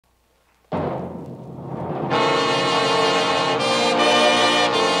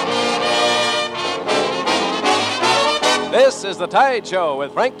This is The Tide Show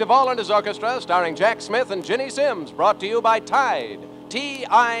with Frank Duvall and his orchestra, starring Jack Smith and Ginny Sims, brought to you by Tide.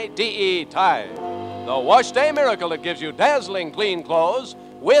 T-I-D-E, Tide. The wash day miracle that gives you dazzling clean clothes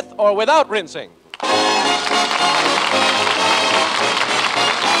with or without rinsing.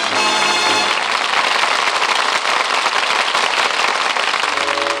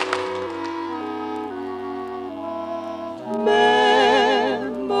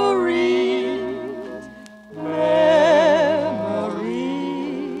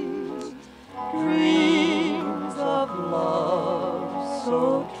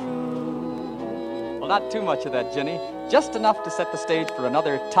 Not too much of that, Ginny. Just enough to set the stage for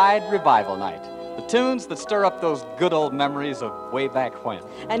another Tide Revival night. The tunes that stir up those good old memories of way back when.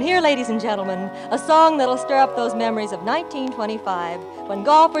 And here, ladies and gentlemen, a song that'll stir up those memories of 1925 when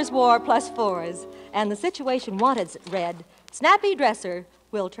golfers wore +4s and the situation wanted read, Snappy Dresser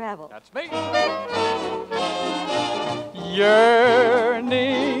Will Travel. That's me.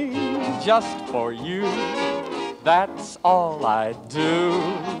 Yearning just for you. That's all I do,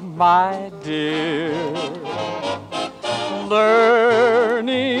 my dear.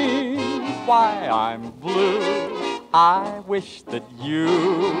 Learning why I'm blue, I wish that you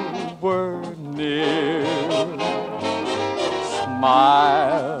were near.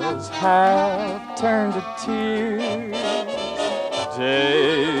 Smiles have turned to tears,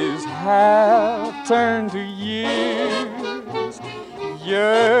 days have turned to years.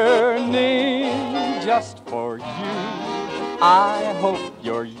 Yearning just for you, I hope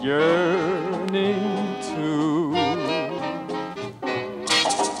you're yearning too.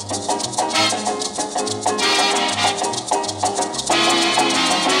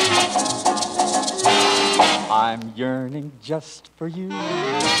 I'm yearning just for you.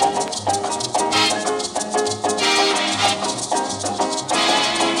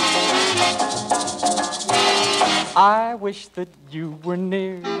 I wish that you were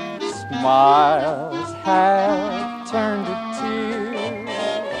near. Smiles have turned to tears,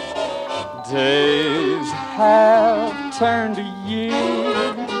 days have turned to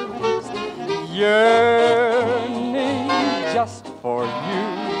years. Yearning just for you,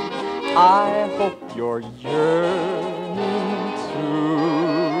 I hope you're yearning too.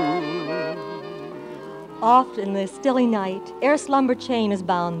 Oft in the stilly night, ere slumber chain has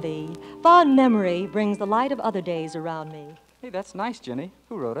bound thee, fond memory brings the light of other days around me. Hey, that's nice, Ginny.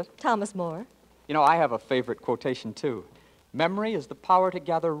 Who wrote it? Thomas More. You know, I have a favorite quotation, too. Memory is the power to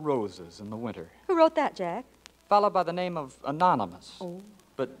gather roses in the winter. Who wrote that, Jack? Fellow by the name of Anonymous. Oh.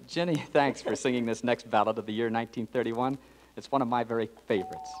 But, Ginny, thanks for singing this next ballad of the year 1931. It's one of my very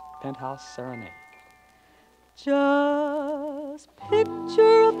favorites, Penthouse Serenade. Just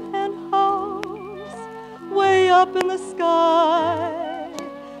picture a penthouse way up in the sky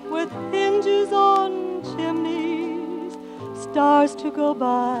with hinges on chimneys, stars to go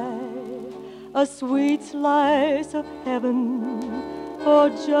by, a sweet slice of heaven for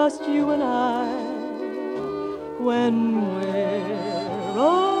just you and I. When we're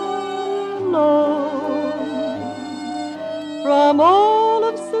alone from all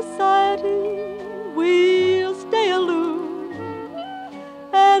of society, we'll stay aloof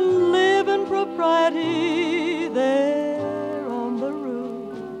and live in propriety there on the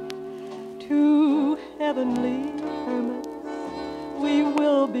roof. Two heavenly hermits we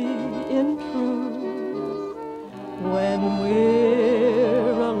will be in truth when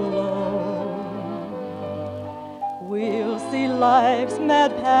we're alone. We'll see life's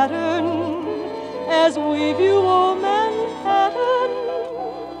mad pattern as we view old Manhattan.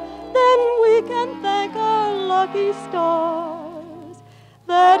 Then we can thank our lucky stars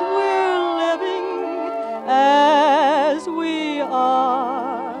that we're living as we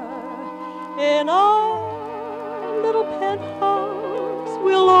are. In our little penthouse,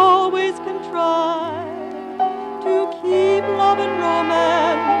 we'll always contrive to keep love and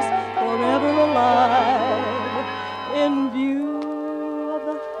romance forever alive. In view of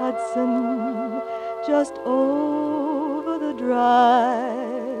the Hudson, just over the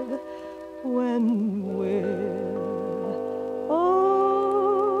drive, when we're alone.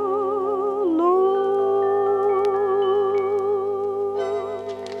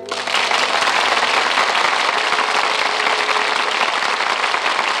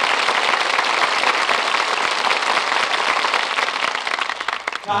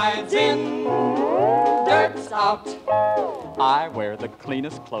 Tide's in, dirt's out. I wear the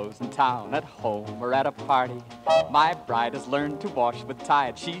cleanest clothes in town, at home or at a party. My bride has learned to wash with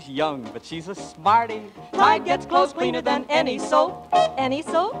Tide. She's young, but she's a smarty. Tide gets clothes cleaner than any soap. Any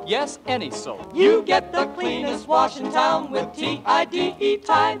soap? Yes, any soap. You get the cleanest wash in town with T-I-D-E,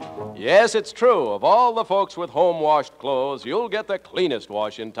 Tide. Yes, it's true. Of all the folks with home-washed clothes, you'll get the cleanest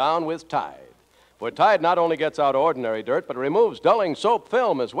wash in town with Tide. For Tide not only gets out ordinary dirt, but removes dulling soap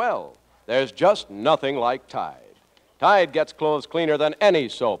film as well. There's just nothing like Tide. Tide gets clothes cleaner than any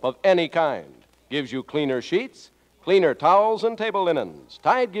soap of any kind. Gives you cleaner sheets, cleaner towels and table linens.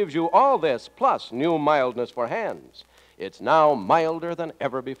 Tide gives you all this, plus new mildness for hands. It's now milder than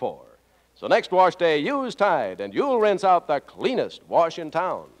ever before. So next wash day, use Tide, and you'll rinse out the cleanest wash in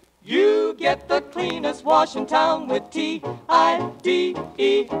town. You get the cleanest wash in town with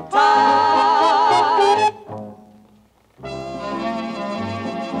T-I-D-E, Tide.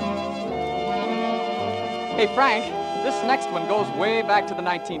 Hey, Frank, this next one goes way back to the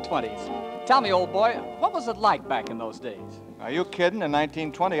 1920s. Tell me, old boy, what was it like back in those days? Are you kidding? In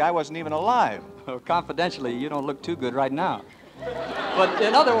 1920, I wasn't even alive. Oh, confidentially, you don't look too good right now. But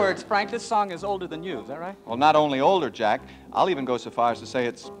in other words, Frank, this song is older than you, is that right? Well, not only older, Jack. I'll even go so far as to say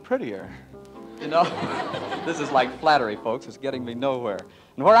it's prettier. You know, this is like flattery, folks. It's getting me nowhere.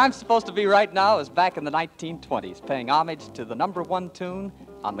 And where I'm supposed to be right now is back in the 1920s, paying homage to the #1 tune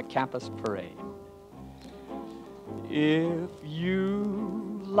on the campus parade. If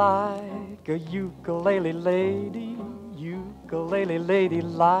you like a ukulele lady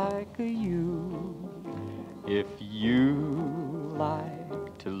like you. If you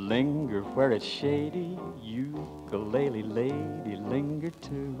like to linger where it's shady, ukulele lady, linger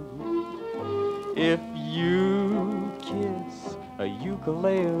too. If you kiss a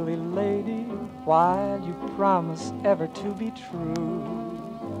ukulele lady while you promise ever to be true,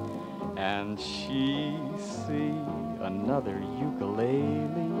 and she see another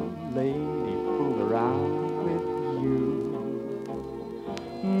ukulele lady fool around with you,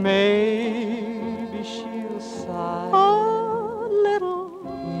 maybe she'll sigh A little,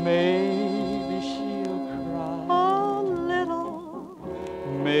 maybe she'll cry a little.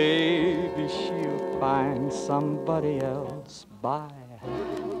 maybe she'll find somebody else by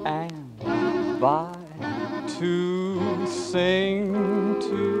and by to sing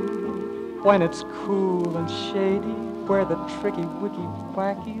to when it's cool and shady where the tricky wicky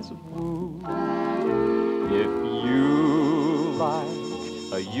wackies woo. If you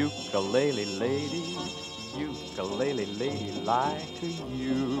like a ukulele lady like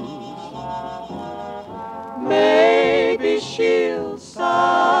you, Maybe she'll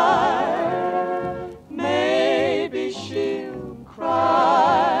sigh, maybe she'll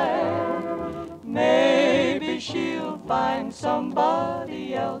cry, maybe she'll find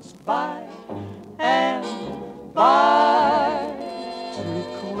somebody else by and by to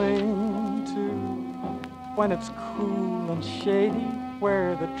cling to when it's cool and shady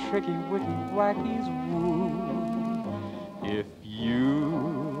where the tricky wicky wackies woo. If you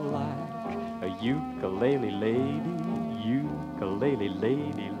like a ukulele lady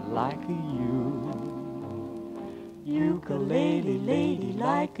like you, ukulele lady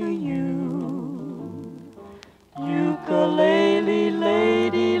like you, ukulele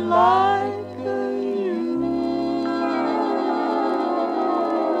lady like you.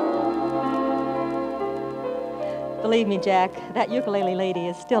 Believe me, Jack, that Ukulele Lady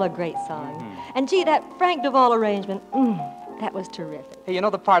is still a great song. And gee, that Frank Duvall arrangement, that was terrific. Hey, you know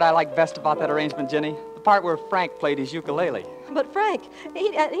the part I like best about that arrangement, Ginny? The part where Frank played his ukulele. But Frank,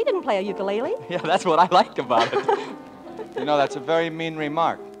 he didn't play a ukulele. Yeah, that's what I liked about it. You know, that's a very mean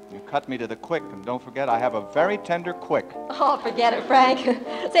remark. You cut me to the quick, and don't forget I have a very tender quick. Oh, forget it, Frank.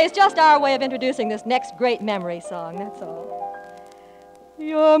 Say, it's just our way of introducing this next great memory song, that's all.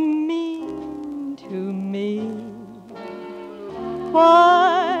 You're mean to me.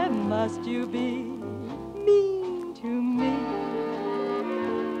 Why must you be mean to me?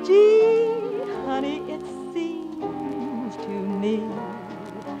 Gee, honey, it seems to me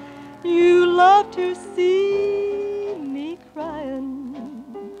you love to see me crying.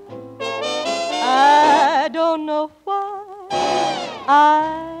 I don't know why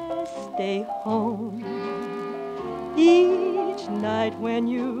I stay home each night when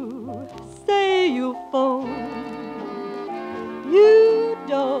you say you'll phone. You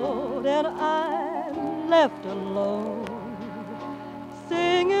don't, and I'm left alone,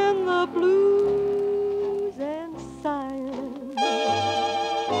 singing the blues and sighing.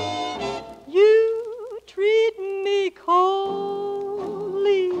 You treat me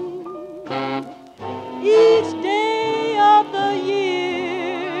coldly each day of the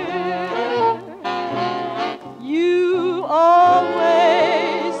year.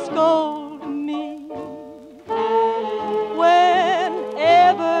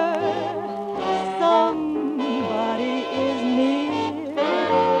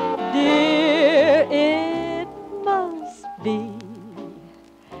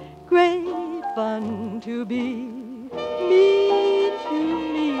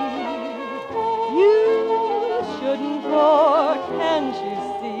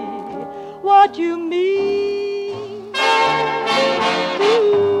 what you mean.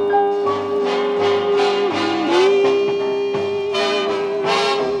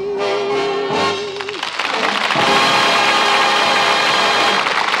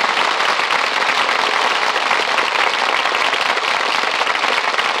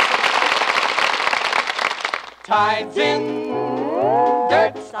 Tide's in,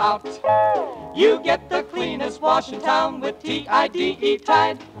 dirt's out. You get the cleanest wash in town with T-I-D-E,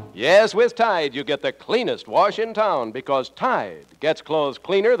 Tide. Yes, with Tide, you get the cleanest wash in town because Tide gets clothes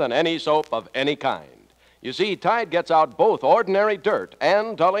cleaner than any soap of any kind. You see, Tide gets out both ordinary dirt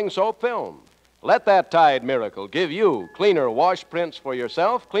and dulling soap film. Let that Tide miracle give you cleaner wash prints for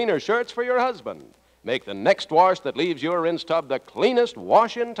yourself, cleaner shirts for your husband. Make the next wash that leaves your rinse tub the cleanest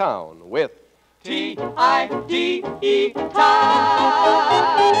wash in town with T-I-D-E,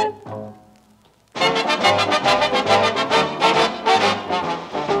 Tide.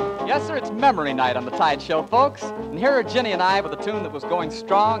 Yes, sir, it's memory night on the Tide Show, folks. And here are Ginny and I with a tune that was going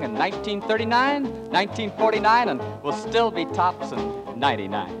strong in 1939, 1949, and will still be tops in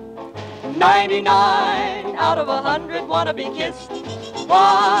 99. 99 out of 100 want to be kissed.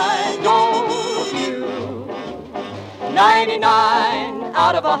 Why don't you? 99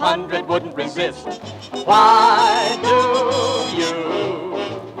 out of 100 wouldn't resist. Why do you?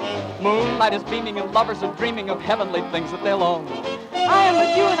 Moonlight is beaming and lovers are dreaming of heavenly things that they'll own. I am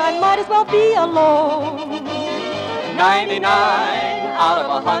with you and I might as well be alone. 99 out of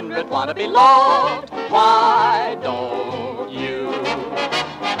 100 want to be loved. Why don't you?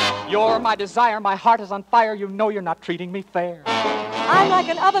 You're my desire, my heart is on fire. You know you're not treating me fair. I'm like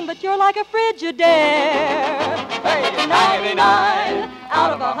an oven, but you're like a Frigidaire. Hey, 99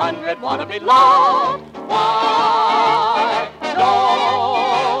 out of 100 want to be loved. Why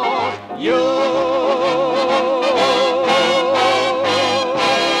don't you?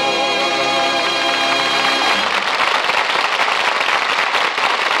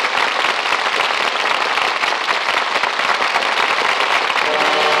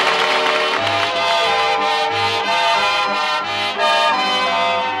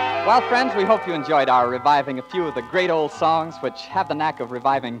 Well, friends, we hope you enjoyed our reviving a few of the great old songs which have the knack of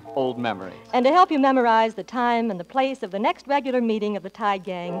reviving old memories. And to help you memorize the time and the place of the next regular meeting of the Tide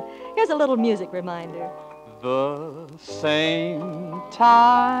Gang, here's a little music reminder. The same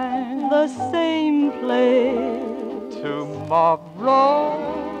time, The same place. tomorrow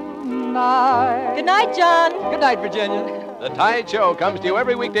night. Good night, John. Good night, Virginia. The Tide Show comes to you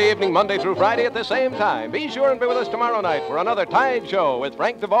every weekday evening, Monday through Friday at the same time. Be sure and be with us tomorrow night for another Tide Show with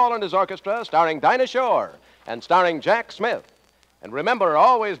Frank Duvall and his orchestra, starring Dinah Shore and starring Jack Smith. And remember,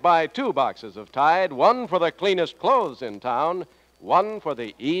 always buy 2 boxes of Tide, one for the cleanest clothes in town, one for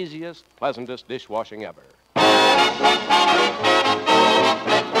the easiest, pleasantest dishwashing ever.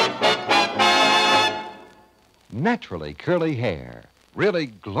 Naturally curly hair. Really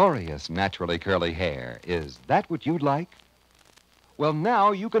glorious naturally curly hair. Is that what you'd like? Well,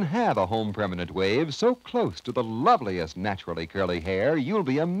 now you can have a home permanent wave so close to the loveliest naturally curly hair, you'll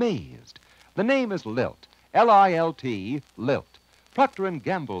be amazed. The name is Lilt. L-I-L-T, Lilt. Procter &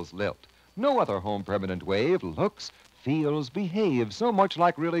 Gamble's Lilt. No other home permanent wave looks, feels, behaves so much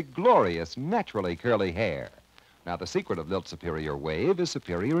like really glorious naturally curly hair. Now, the secret of Lilt's superior wave is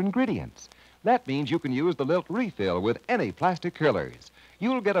superior ingredients. That means you can use the Lilt refill with any plastic curlers.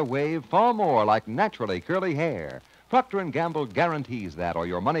 You'll get a wave far more like naturally curly hair. Procter & Gamble guarantees that, or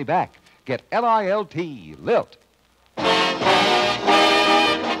your money back. Get L-I-L-T, Lilt. Be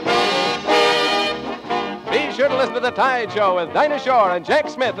sure to listen to The Tide Show with Dinah Shore and Jack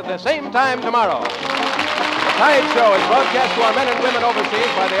Smith at the same time tomorrow. The Tide Show is broadcast to our men and women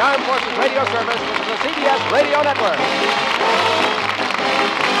overseas by the Armed Forces Radio Service, which is the CBS Radio Network.